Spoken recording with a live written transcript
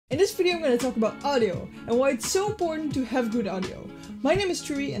In this video I'm going to talk about audio and why it's so important to have good audio. My name is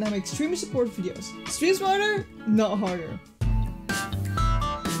Trui and I make streamer support videos. Stream smarter, not harder.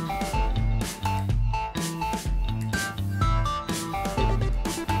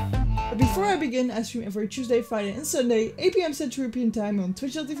 But before I begin, I stream every Tuesday, Friday and Sunday, 8 PM Central European Time on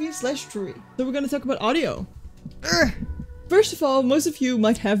twitch.tv/Trui. So we're going to talk about audio. First of all, most of you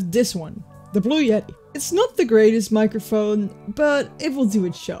might have this one, the Blue Yeti. It's not the greatest microphone, but it will do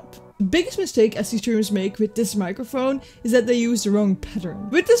its job. The biggest mistake SC streamers make with this microphone is that they use the wrong pattern.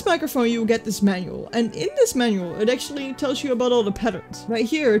 With this microphone you will get this manual, and in this manual it actually tells you about all the patterns. Right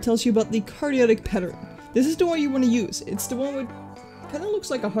here it tells you about the cardiac pattern. This is the one you want to use. It's the one with kind of looks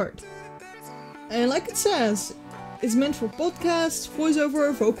like a heart. And like it says, it's meant for podcasts,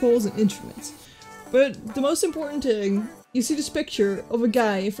 voiceover, vocals and instruments. But the most important thing, you see this picture of a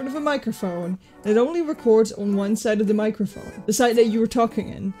guy in front of a microphone and it only records on one side of the microphone, the side that you were talking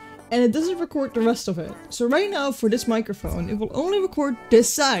in, and it doesn't record the rest of it. So right now for this microphone, it will only record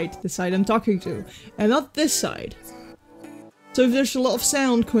this side, the side I'm talking to, and not this side. So if there's a lot of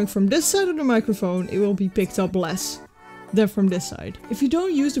sound coming from this side of the microphone, it will be picked up less than from this side. If you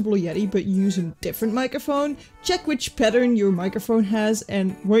don't use the Blue Yeti but you use a different microphone, check which pattern your microphone has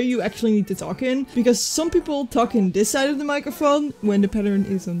and where you actually need to talk in, because some people talk in this side of the microphone when the pattern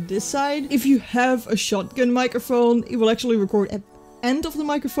is on this side. If you have a shotgun microphone, it will actually record at the end of the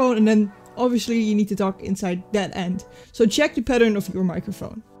microphone, and then obviously you need to talk inside that end. So check the pattern of your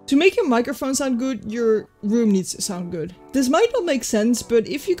microphone. To make your microphone sound good, your room needs to sound good. This might not make sense, but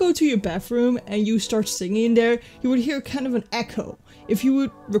if you go to your bathroom and you start singing in there, you would hear kind of an echo. If you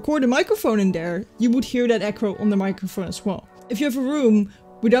would record a microphone in there, you would hear that echo on the microphone as well. If you have a room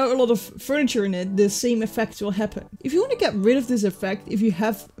without a lot of furniture in it, the same effect will happen. If you want to get rid of this effect, if you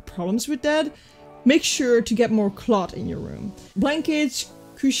have problems with that, make sure to get more cloth in your room. Blankets,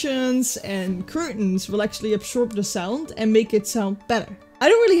 cushions and curtains will actually absorb the sound and make it sound better. I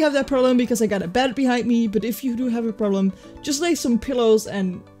don't really have that problem because I got a bed behind me, but if you do have a problem, just lay some pillows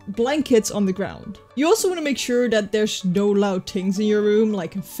and blankets on the ground. You also want to make sure that there's no loud things in your room,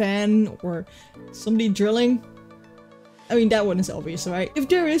 like a fan or somebody drilling. I mean, that one is obvious, right? If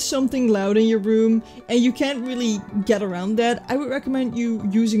there is something loud in your room and you can't really get around that, I would recommend you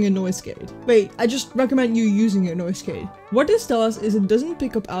using a noise gate. Wait, I just recommend you using a noise gate. What this does is it doesn't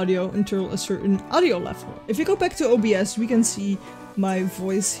pick up audio until a certain audio level. If you go back to OBS, we can see my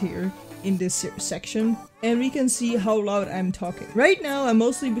voice here in this section, and we can see how loud I'm talking. Right now I'm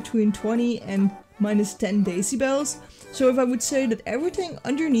mostly between 20 and -10 decibels, so if I would say that everything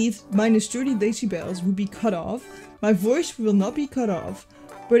underneath -30 decibels would be cut off, my voice will not be cut off,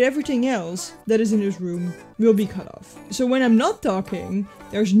 but everything else that is in this room will be cut off. So when I'm not talking,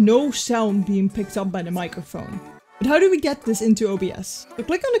 there's no sound being picked up by the microphone. But how do we get this into OBS? So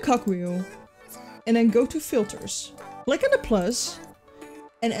click on the cogwheel and then go to filters. Click on the plus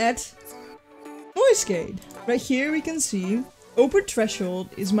and add noise gate. Right here we can see open threshold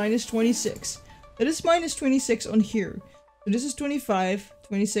is -26. That is -26 on here. So this is 25,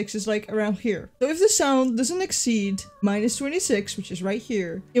 26 is like around here. So if the sound doesn't exceed -26, which is right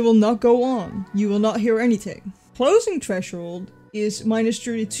here, it will not go on. You will not hear anything. Closing threshold is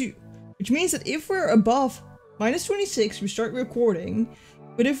 -32, which means that if we're above -26, we start recording.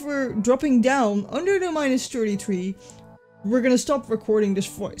 But if we're dropping down under the -33, we're gonna stop recording this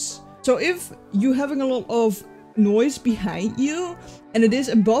voice. So if you're having a lot of noise behind you and it is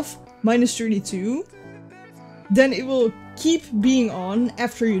above -32, then it will keep being on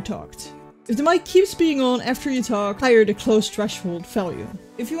after you talked. If the mic keeps being on after you talk, higher the close threshold value.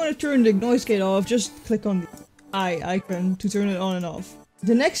 If you want to turn the noise gate off, just click on the eye icon to turn it on and off.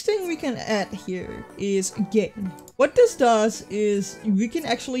 The next thing we can add here is gain. What this does is we can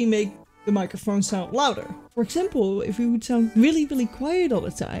actually make the microphone sound louder. For example, if we would sound really quiet all the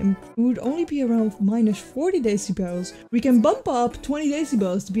time, we would only be around -40 decibels. We can bump up 20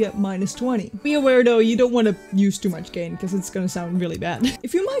 decibels to be at -20. Be aware though, you don't want to use too much gain because it's gonna sound really bad.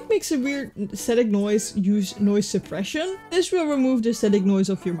 If your mic makes a weird static noise, use noise suppression. This will remove the static noise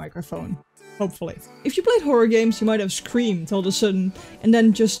of your microphone. Hopefully. If you played horror games, you might have screamed all of a sudden and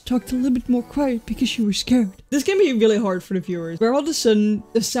then just talked a little bit more quiet because you were scared. This can be really hard for the viewers, where all of a sudden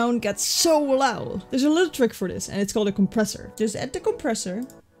the sound gets so loud. There's a little trick for this and it's called a compressor. Just add the compressor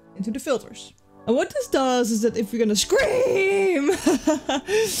into the filters. And what this does is that if you're gonna scream,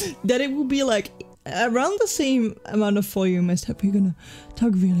 that it will be like around the same amount of volume as if you're gonna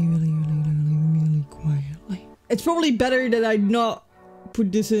talk really quietly. It's probably better that I not put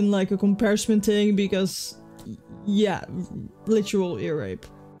this in like a comparison thing because, yeah, literal ear rape.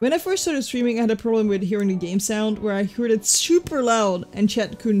 When I first started streaming, I had a problem with hearing the game sound, where I heard it super loud and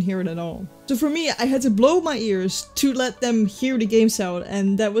chat couldn't hear it at all. So for me, I had to blow my ears to let them hear the game sound,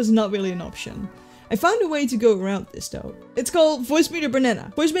 and that was not really an option. I found a way to go around this though. It's called Voice Meter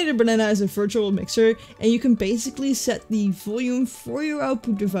Banana. Voice Meter Banana is a virtual mixer, and you can basically set the volume for your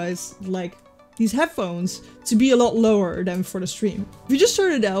output device, like these headphones, to be a lot lower than for the stream. If you just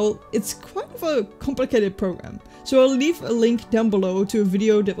started out, it's quite of a complicated program. So I'll leave a link down below to a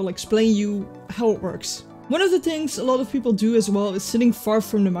video that will explain you how it works. One of the things a lot of people do as well is sitting far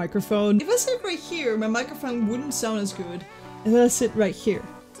from the microphone. If I sit right here, my microphone wouldn't sound as good as if I sit right here.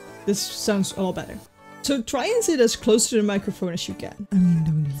 This sounds a lot better. So try and sit as close to the microphone as you can. I mean,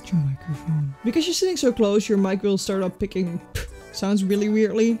 don't eat your microphone. Because you're sitting so close, your mic will start up picking sounds really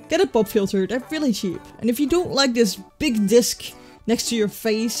weirdly. Get a pop filter, they're really cheap. And if you don't like this big disc next to your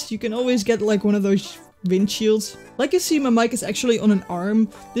face, you can always get like one of those windshields. Like you see, my mic is actually on an arm.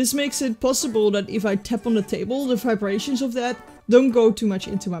 This makes it possible that if I tap on the table, the vibrations of that don't go too much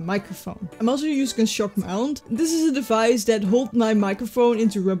into my microphone. I'm also using a shock mount. This is a device that holds my microphone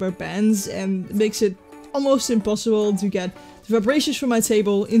into rubber bands and makes it almost impossible to get the vibrations from my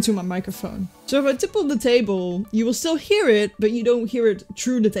table into my microphone. So if I tip on the table, you will still hear it, but you don't hear it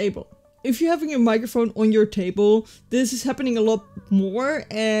through the table. If you're having your microphone on your table, this is happening a lot more,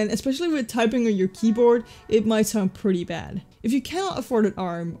 and especially with typing on your keyboard, it might sound pretty bad. If you cannot afford an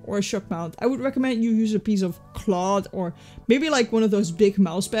arm or a shock mount, I would recommend you use a piece of cloth or maybe like one of those big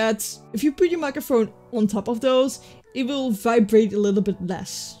mouse pads. If you put your microphone on top of those, it will vibrate a little bit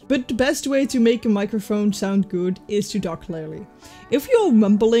less. But the best way to make a microphone sound good is to talk clearly. If you're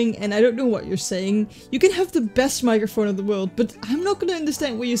mumbling and I don't know what you're saying, you can have the best microphone in the world, but I'm not gonna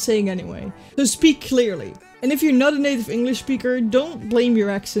understand what you're saying anyway. So speak clearly. And if you're not a native English speaker, don't blame your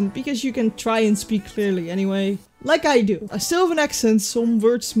accent, because you can try and speak clearly anyway. Like I do. I still have an accent, some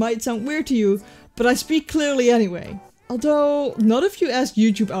words might sound weird to you, but I speak clearly anyway. Although, not if you ask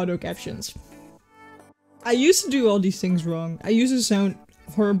YouTube auto captions. I used to do all these things wrong. I used to sound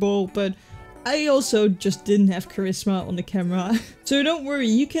horrible, but I also just didn't have charisma on the camera. So don't worry,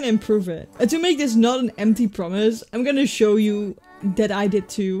 you can improve it. And to make this not an empty promise, I'm gonna show you that I did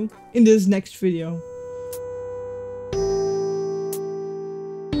too in this next video.